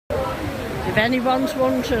If anyone's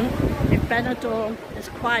wondering if Benidorm is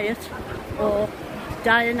quiet or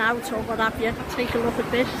dying out or what have you, take a look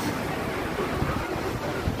at this.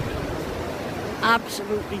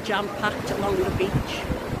 Absolutely jam-packed along the beach.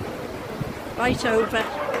 Right over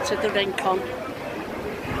to the Rincon.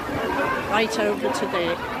 Right over to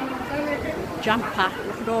there. Jam-packed,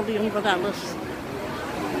 look at all the umbrellas.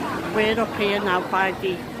 We're up here now by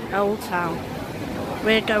the old town.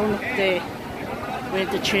 We're going up there where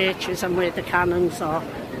the church is and where the cannons are.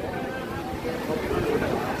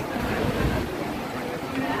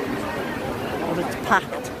 Oh, it's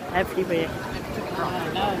packed everywhere.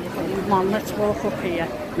 Come on, let's walk up here.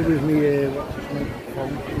 Give us me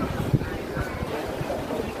phone.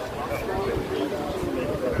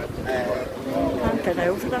 Can't get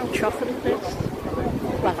over how chocolate it is.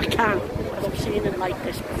 Well, I can, because I've seen it like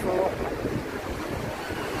this before.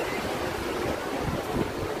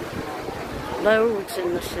 Loads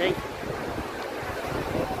in the sea.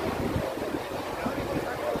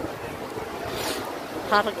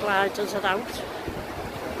 Paragliders are out.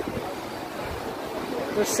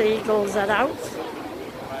 The seagulls are out.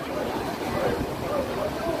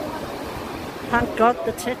 Thank God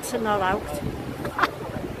the tits are not out.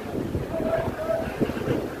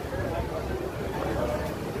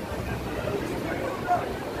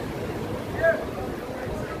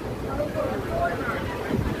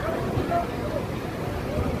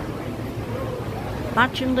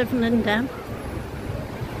 Imagine living in them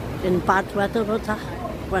in bad weather or that,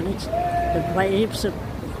 when it's, the waves are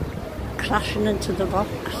crashing into the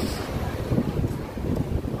rocks.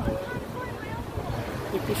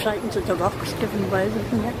 You'd be frightened of the rocks giving way,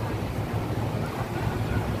 wouldn't you?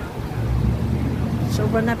 So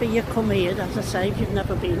whenever you come here, as I say, if you've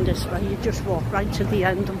never been this way, you just walk right to the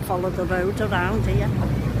end and follow the road around here.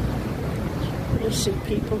 You'll see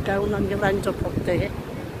people going and you'll end up there.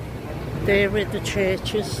 There with the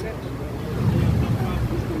churches.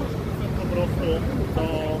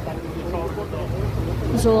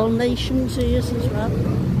 There's all nations here as well.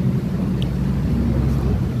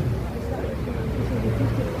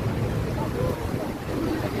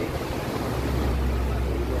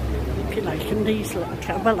 If you're liking these little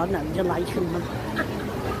cows, well I know you're liking them.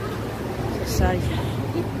 As I say.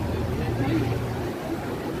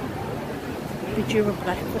 We do a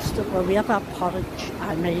breakfast, well we have our porridge.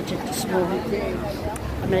 I made it this morning.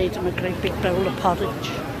 I made them a great big bowl of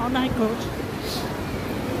porridge. Oh no, good.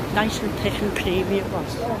 Nice and thick and creamy it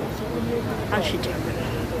was. As you do.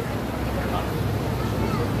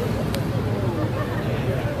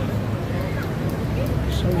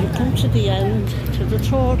 So you come to the end, to the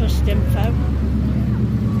tourist info.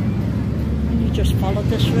 And you just follow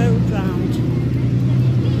this road round.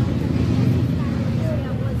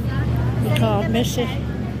 Can't miss it.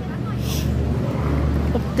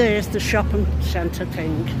 Up there's the shopping centre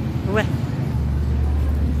thing.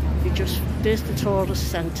 There's the tourist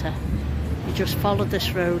centre. You just follow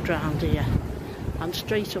this road round here, and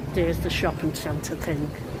straight up there's the shopping centre thing.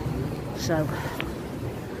 So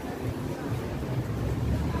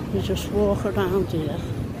you just walk around here.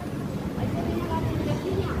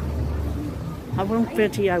 I won't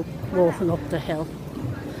video walking up the hill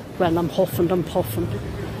when I'm huffing and puffing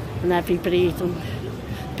and heavy breathing,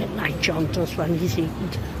 a bit like John does when he's eating.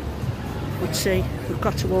 But see, we've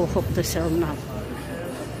got to walk up this hill now.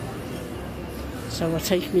 So I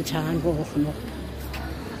take my time walking up.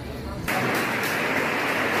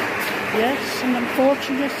 Yes, and I'm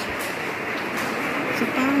fortunate. There's a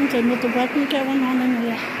band, another wedding going on in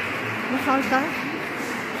here. Look like that.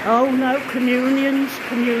 Oh no, communions.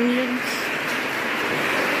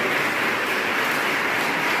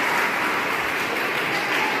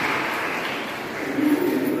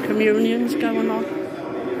 Communions going on.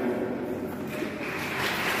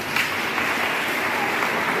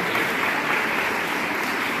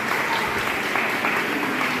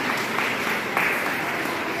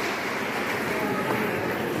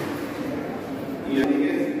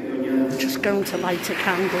 I'm just going to light a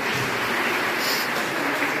candle.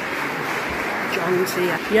 John's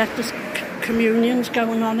here. Yeah, there's communions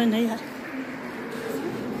going on in here.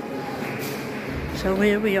 So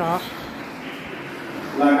here we are.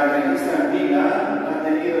 La catequista antigua ha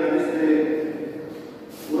tenido en este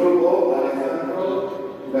grupo Alejandro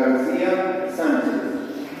García Sánchez.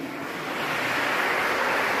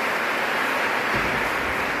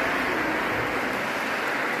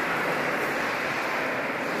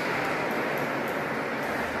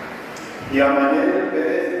 Y a Manuel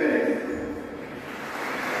Pérez Pérez.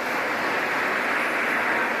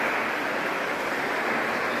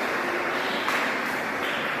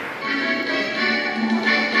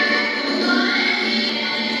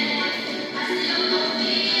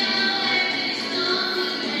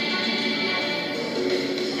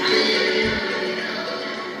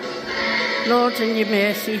 Lord, in your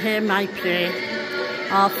mercy, hear my prayer.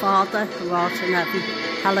 Our Father, who art in heaven,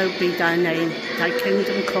 hallowed be thy name. Thy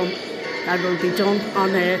kingdom come, thy will be done on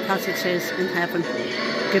earth as it is in heaven.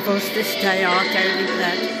 Give us this day our daily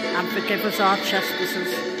bread, and forgive us our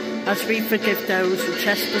trespasses, as we forgive those who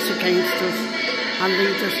trespass against us. And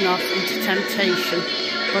lead us not into temptation,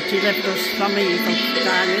 but deliver us from evil. For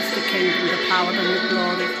thine is the kingdom, the power and the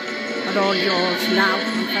glory, are all yours, now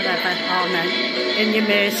and forever. Amen. In your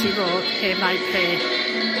mercy, Lord, hear my prayer.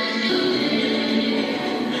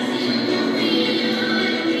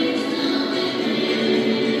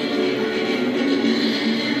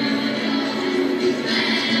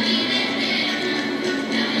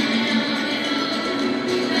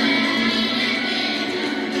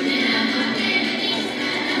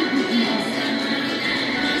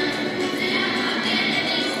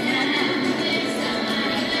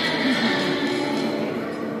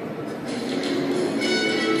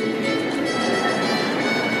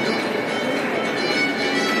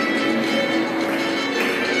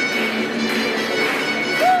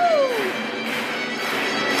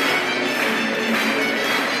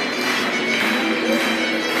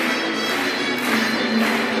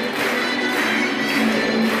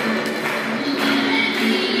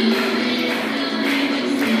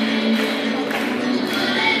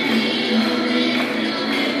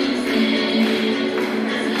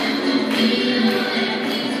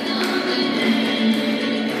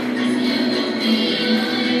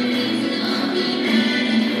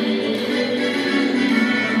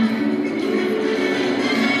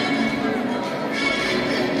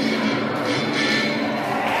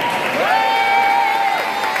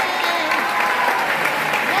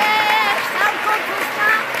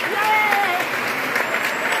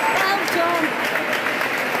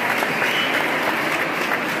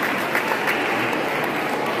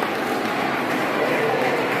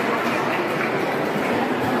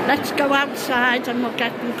 Let's go outside and we'll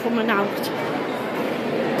get them coming out.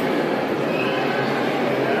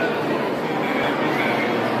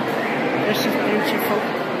 This is beautiful.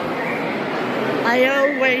 I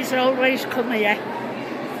always come here.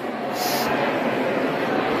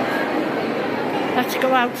 Let's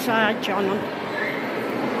go outside, John.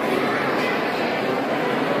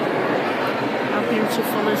 How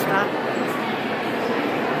beautiful is that?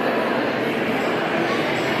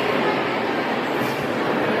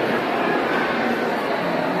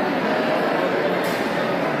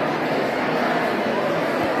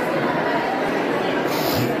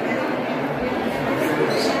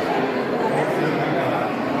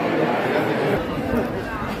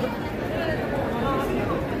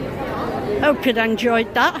 Hope you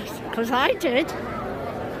enjoyed that, because I did.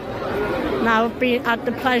 Now I've had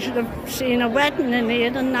the pleasure of seeing a wedding in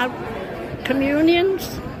here and now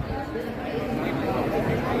communions.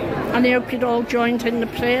 And I hope you'd all joined in the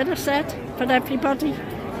prayer, I said, for everybody.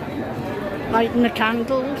 Lighting the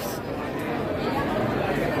candles.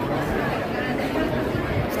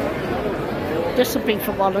 This will be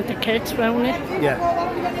for one of the kids, won't it? Yeah.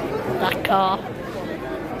 That car.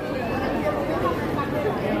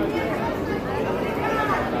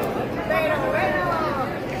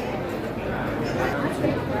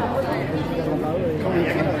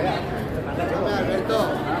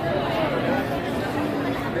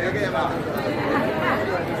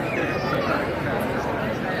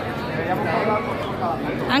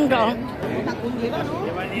 Hang on.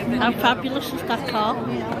 How fabulous is that car?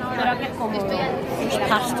 It's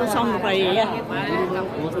passed us on the way here.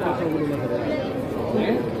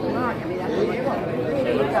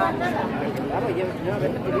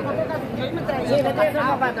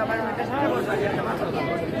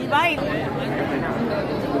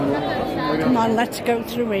 Come on, let's go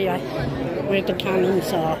through here where the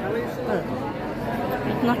cannons are.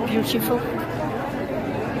 Isn't that beautiful?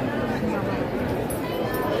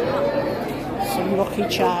 Some lucky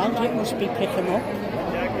child it must be picking up.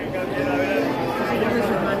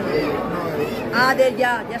 Ah,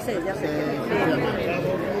 ya sé.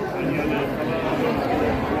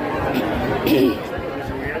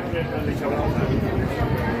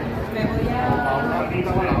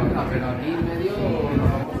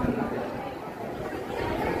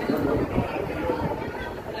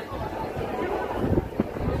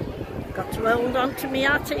 Got to hold on to me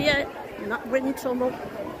out here in that wind tunnel.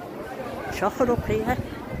 Chocker up here.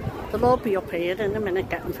 They'll all be up here in a minute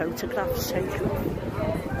getting photographs taken.